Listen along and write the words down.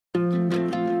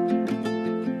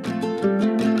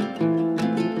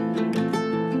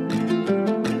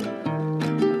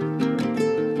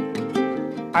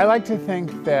I like to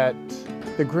think that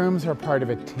the grooms are part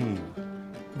of a team.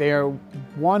 They are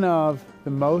one of the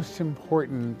most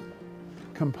important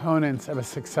components of a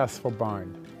successful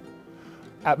barn.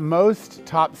 At most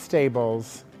top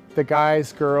stables, the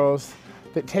guys, girls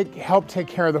that help take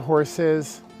care of the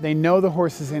horses, they know the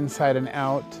horses inside and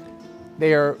out.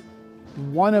 They are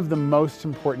one of the most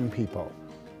important people.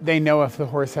 They know if the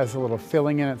horse has a little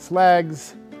filling in its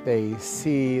legs. They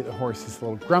see the horse is a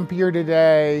little grumpier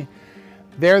today.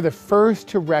 They're the first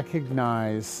to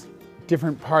recognize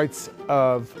different parts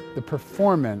of the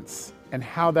performance and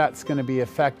how that's going to be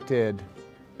affected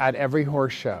at every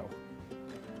horse show.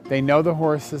 They know the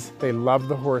horses, they love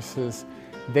the horses,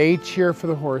 they cheer for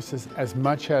the horses as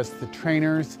much as the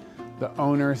trainers, the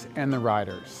owners, and the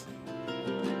riders.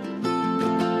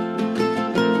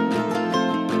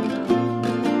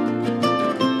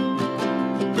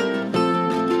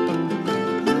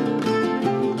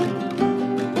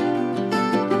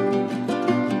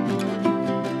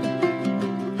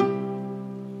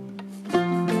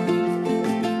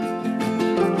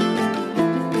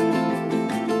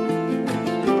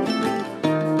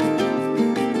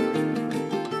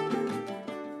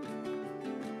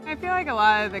 I feel like a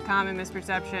lot of the common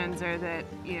misperceptions are that,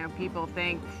 people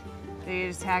think they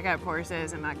just hack up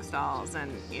horses and muck stalls,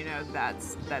 and,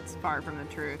 that's far from the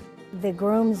truth. The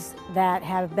grooms that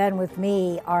have been with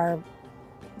me are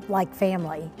like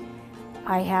family.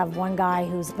 I have one guy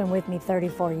who's been with me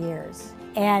 34 years,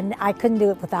 and I couldn't do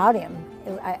it without him.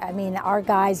 I mean, our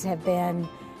guys have been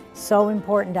so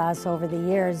important to us over the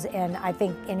years, and I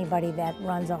think anybody that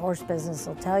runs a horse business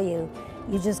will tell you,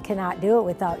 you just cannot do it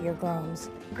without your grooms.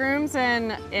 Grooms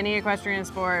in any equestrian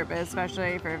sport, but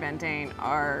especially for eventing,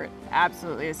 are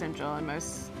absolutely essential and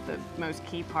the most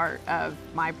key part of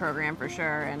my program for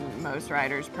sure, and most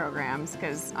riders' programs,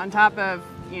 because on top of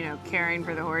caring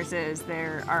for the horses,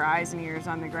 they're our eyes and ears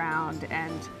on the ground,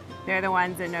 and they're the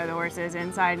ones that know the horses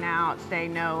inside and out. They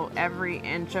know every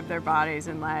inch of their bodies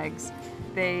and legs.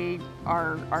 They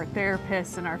are our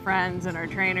therapists and our friends and our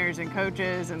trainers and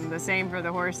coaches, and the same for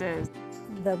the horses.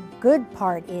 The good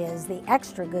part is, the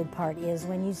extra good part is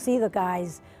when you see the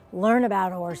guys learn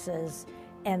about horses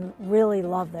and really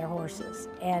love their horses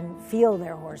and feel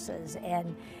their horses.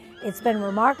 And it's been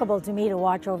remarkable to me to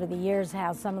watch over the years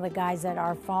how some of the guys at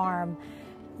our farm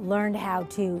learned how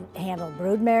to handle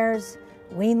broodmares,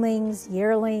 weanlings,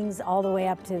 yearlings, all the way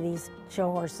up to these show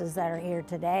horses that are here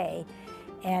today.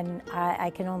 And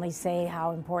I can only say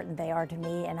how important they are to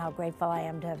me and how grateful I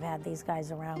am to have had these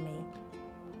guys around me.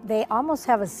 They almost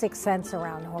have a sixth sense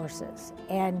around horses.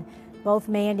 And both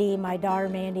Mandy, my daughter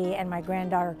Mandy, and my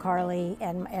granddaughter Carly,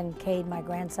 and Cade, my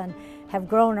grandson, have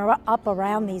grown up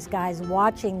around these guys,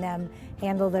 watching them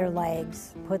handle their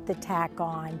legs, put the tack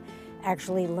on,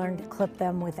 actually learn to clip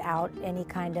them without any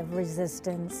kind of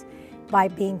resistance, by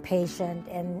being patient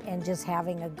and just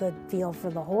having a good feel for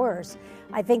the horse.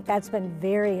 I think that's been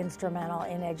very instrumental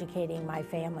in educating my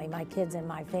family, my kids and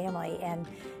my family, and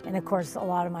of course a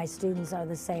lot of my students are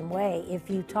the same way. If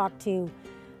you talk to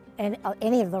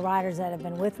any of the riders that have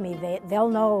been with me,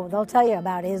 they'll tell you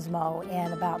about Ismo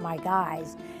and about my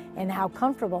guys and how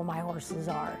comfortable my horses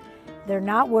are. They're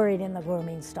not worried in the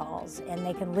grooming stalls, and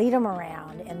they can lead them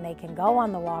around, and they can go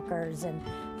on the walkers, and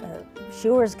the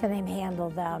shoers can handle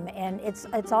them, and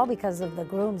it's all because of the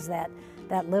grooms that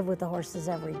live with the horses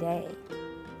every day.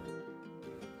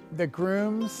 The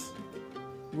grooms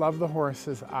love the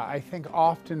horses, I think,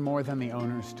 often more than the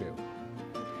owners do.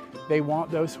 They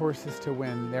want those horses to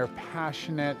win. They're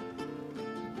passionate.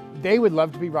 They would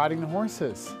love to be riding the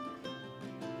horses.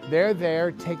 They're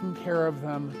there taking care of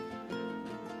them,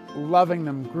 loving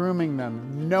them, grooming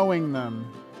them, knowing them.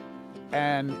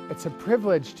 And it's a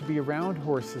privilege to be around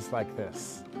horses like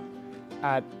this.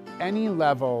 At any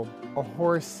level, a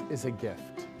horse is a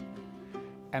gift.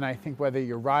 And I think whether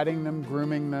you're riding them,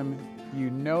 grooming them, you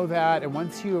know that. And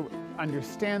once you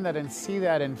understand that and see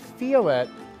that and feel it,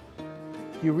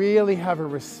 you really have a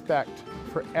respect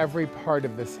for every part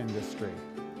of this industry.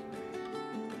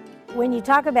 When you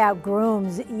talk about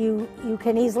grooms, you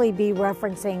can easily be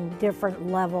referencing different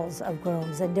levels of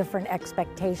grooms and different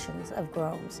expectations of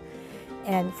grooms.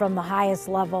 And from the highest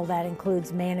level, that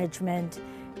includes management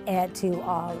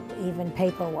to even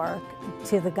paperwork,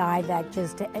 to the guy that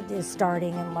just is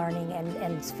starting and learning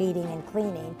and is feeding and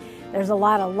cleaning. There's a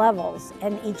lot of levels,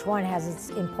 and each one has its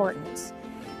importance.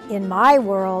 In my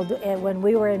world, when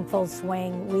we were in full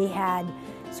swing, we had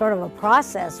sort of a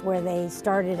process where they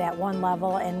started at one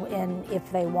level, and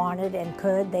if they wanted and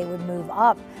could, they would move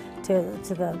up to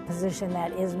the position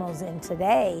that Ismo's in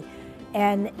today.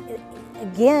 And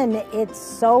again, it's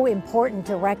so important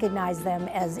to recognize them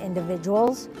as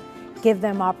individuals give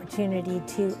them opportunity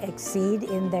to exceed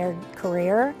in their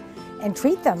career and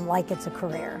treat them like it's a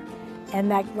career, and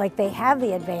that like they have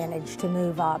the advantage to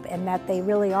move up and that they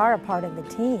really are a part of the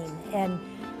team. And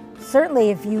certainly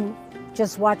if you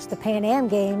just watch the Pan Am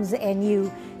Games and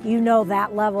you know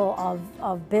that level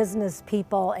of business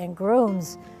people and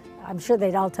grooms, I'm sure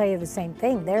they'd all tell you the same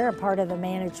thing. They're a part of the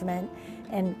management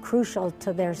and crucial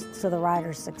to the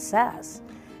rider's success.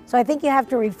 So I think you have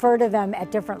to refer to them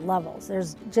at different levels.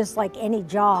 There's just like any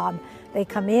job, they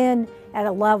come in at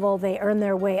a level, they earn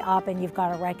their way up, and you've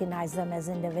got to recognize them as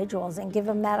individuals and give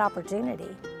them that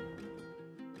opportunity.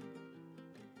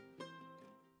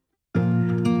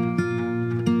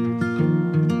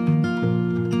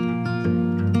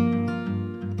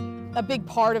 A big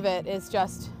part of it is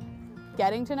just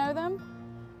getting to know them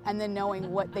and then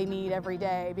knowing what they need every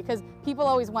day, because people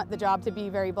always want the job to be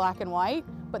very black and white,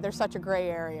 but there's such a gray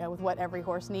area with what every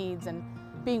horse needs, and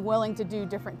being willing to do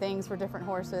different things for different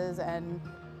horses and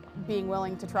being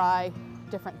willing to try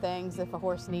different things if a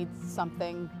horse needs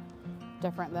something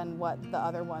different than what the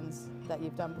other ones that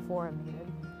you've done before have needed.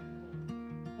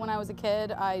 When I was a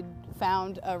kid, I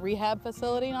found a rehab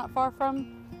facility not far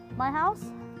from my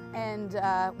house and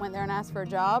went there and asked for a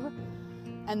job.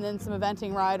 And then some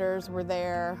eventing riders were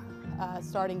there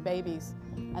starting babies,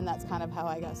 and that's kind of how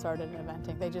I got started in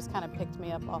eventing. They just kind of picked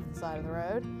me up off the side of the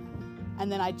road.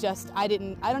 And then I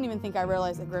don't even think I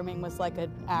realized that grooming was like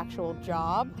an actual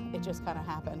job. It just kind of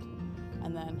happened.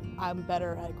 And then I'm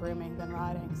better at grooming than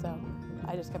riding, so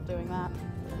I just kept doing that,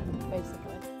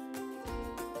 basically.